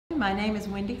my name is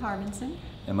Wendy Harbinson.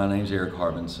 And my name is Eric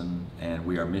Harbinson, and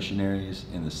we are missionaries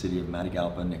in the city of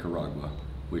Matagalpa, Nicaragua,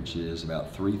 which is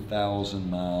about 3,000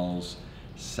 miles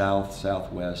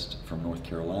southwest from North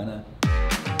Carolina.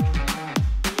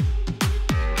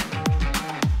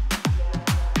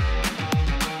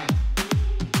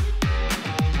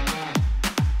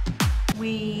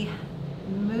 We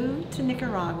moved to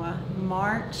Nicaragua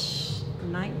March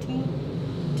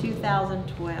 19,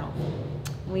 2012.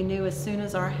 We knew as soon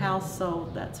as our house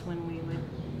sold, that's when we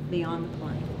would be on the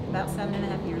plane. About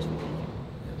 7.5 years we've been here.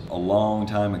 A long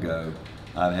time ago,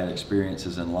 I've had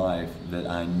experiences in life that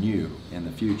I knew in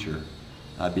the future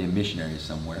I'd be a missionary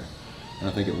somewhere. And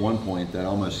I think at one point that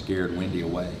almost scared Wendy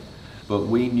away. But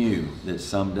we knew that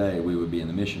someday we would be in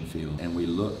the mission field, and we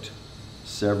looked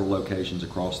several locations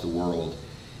across the world,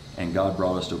 and God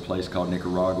brought us to a place called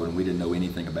Nicaragua, and we didn't know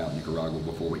anything about Nicaragua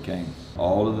before we came.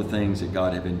 All of the things that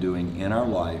God had been doing in our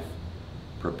life,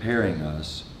 preparing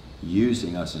us,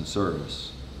 using us in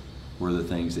service, were the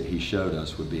things that He showed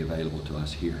us would be available to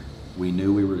us here. We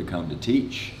knew we were to come to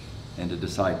teach and to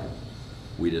disciple.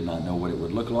 We did not know what it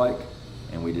would look like,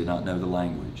 and we did not know the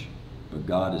language. But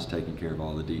God has taken care of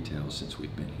all the details since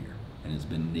we've been here, and it's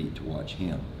been neat to watch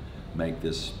Him make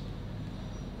this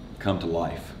come to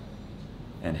life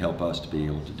and help us to be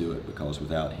able to do it, because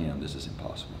without Him this is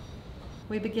impossible.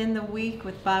 We begin the week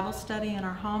with Bible study in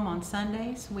our home on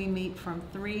Sundays. We meet from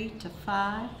 3 to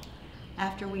 5.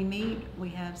 After we meet, we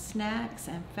have snacks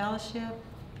and fellowship.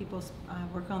 People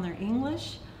work on their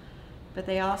English, but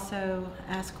they also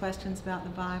ask questions about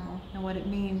the Bible and what it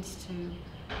means to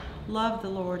love the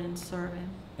Lord and serve Him.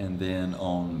 And then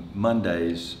on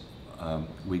Mondays,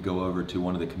 we go over to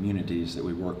one of the communities that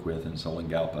we work with in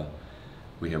Matagalpa.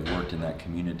 We have worked in that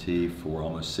community for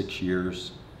almost 6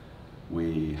 years.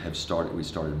 We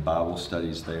started Bible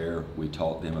studies there. We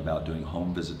taught them about doing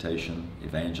home visitation,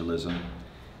 evangelism.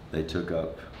 They took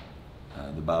up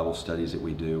the Bible studies that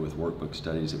we do with workbook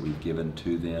studies that we've given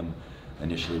to them.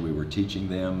 Initially we were teaching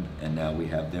them, and now we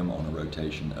have them on a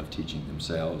rotation of teaching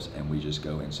themselves, and we just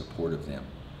go in support of them.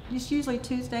 It's usually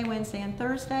Tuesday, Wednesday, and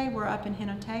Thursday. We're up in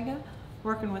Matagalpa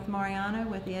working with Mariano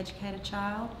with the Educated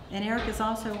Child. And Eric is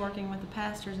also working with the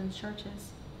pastors and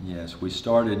churches. Yes, we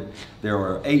started, there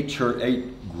are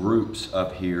eight groups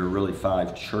up here, really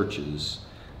 5 churches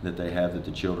that they have that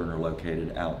the children are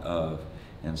located out of.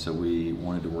 And so we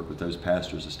wanted to work with those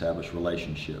pastors, establish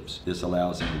relationships. This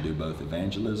allows them to do both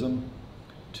evangelism,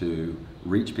 to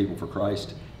reach people for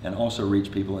Christ, and also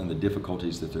reach people in the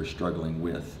difficulties that they're struggling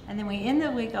with. And then we end the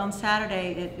week on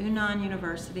Saturday at Unan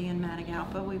University in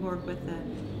Matagalpa. We work with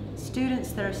the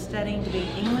students that are studying to be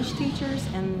English teachers,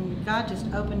 and God just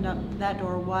opened up that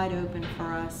door wide open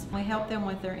for us. We help them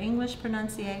with their English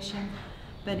pronunciation,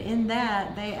 but in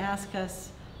that they ask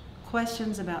us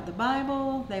questions about the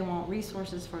Bible. They want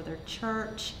resources for their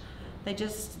church.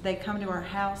 They come to our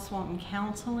house wanting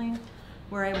counseling.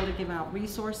 We're able to give out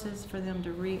resources for them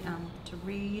to read.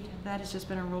 That has just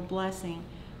been a real blessing.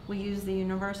 We use the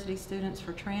university students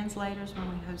for translators when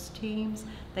we host teams.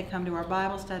 They come to our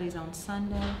Bible studies on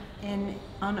Sunday. And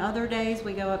on other days,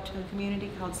 we go up to a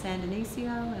community called San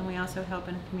Dionisio, and we also help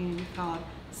in a community called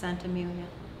Santa Emilia.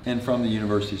 And from the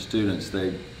university students,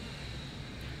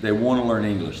 they want to learn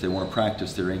English. They want to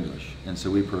practice their English. And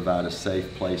so we provide a safe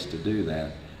place to do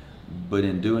that. But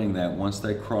in doing that, once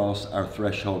they cross our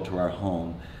threshold to our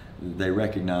home, they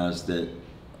recognize that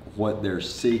what they're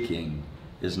seeking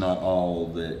is not all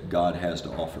that God has to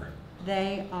offer.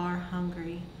 They are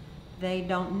hungry. They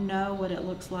don't know what it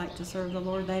looks like to serve the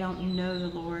Lord. They don't know the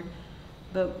Lord.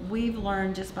 But we've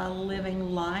learned just by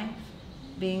living life,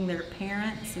 being their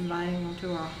parents, inviting them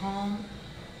to our home,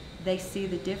 they see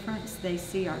the difference. They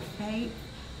see our faith.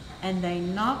 And they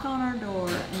knock on our door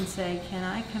and say, "Can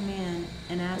I come in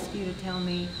and ask you to tell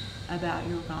me about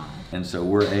your God?" And so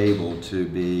we're able to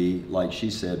be, like she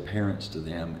said, parents to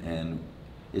them, and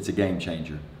it's a game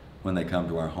changer when they come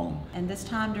to our home. And this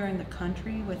time during the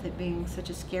country, with it being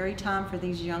such a scary time for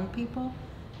these young people,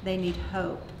 they need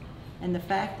hope. And the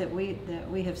fact that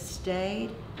we have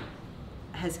stayed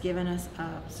has given us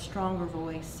a stronger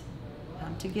voice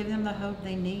to give them the hope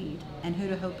they need and who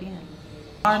to hope in.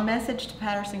 Our message to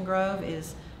Patterson Grove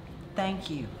is thank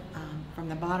you. From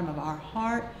the bottom of our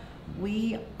heart,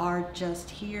 we are just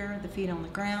here, the feet on the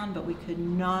ground, but we could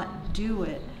not do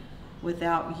it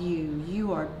without you.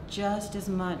 You are just as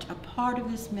much a part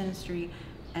of this ministry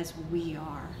as we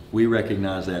are. We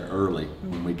recognized that early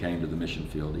when we came to the mission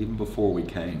field, even before we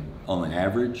came. On the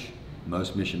average,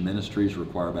 most mission ministries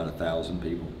require about 1,000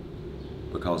 people,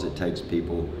 because it takes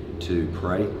people to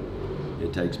pray,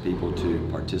 it takes people to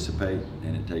participate,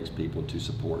 and it takes people to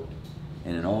support.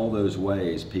 And in all those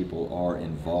ways, people are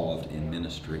involved in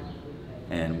ministry.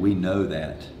 And we know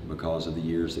that because of the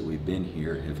years that we've been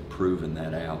here have proven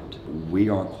that out. We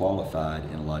aren't qualified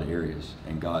in a lot of areas,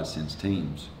 and God sends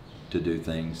teams to do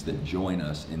things that join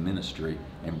us in ministry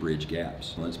and bridge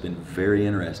gaps. Well, it's been very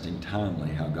interesting, timely,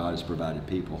 how God has provided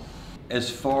people. As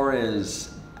far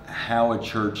as how a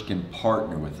church can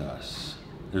partner with us,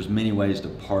 there's many ways to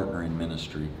partner in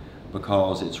ministry,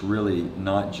 because it's really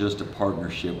not just a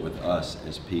partnership with us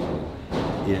as people.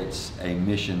 It's a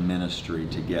mission ministry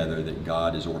together that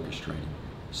God is orchestrating.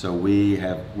 So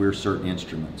we're certain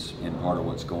instruments in part of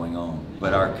what's going on.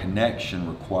 But our connection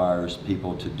requires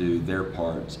people to do their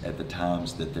parts at the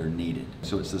times that they're needed.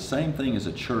 So it's the same thing as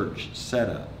a church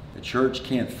setup. A church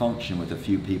can't function with a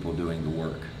few people doing the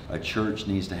work. A church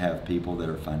needs to have people that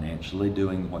are financially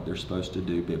doing what they're supposed to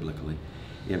do biblically.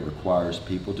 It requires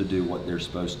people to do what they're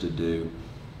supposed to do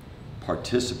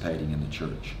participating in the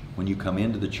church. When you come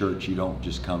into the church, you don't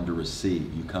just come to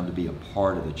receive, you come to be a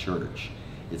part of the church.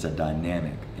 It's a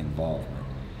dynamic involvement.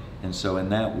 And so in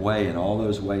that way, in all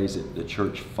those ways that the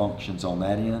church functions on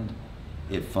that end,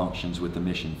 it functions with the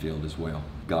mission field as well.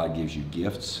 God gives you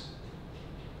gifts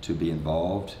to be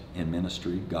involved in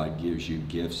ministry. God gives you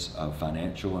gifts of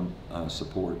financial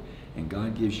support, and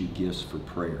God gives you gifts for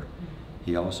prayer.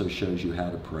 He also shows you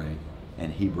how to pray,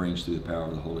 and He brings through the power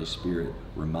of the Holy Spirit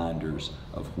reminders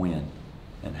of when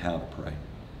and how to pray.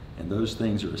 And those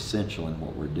things are essential in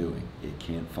what we're doing. It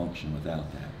can't function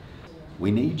without that. We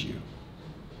need you,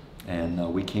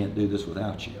 and we can't do this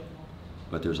without you.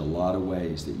 But there's a lot of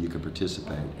ways that you can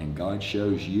participate, and God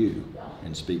shows you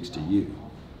and speaks to you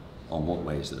on what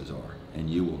ways those are, and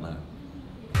you will know.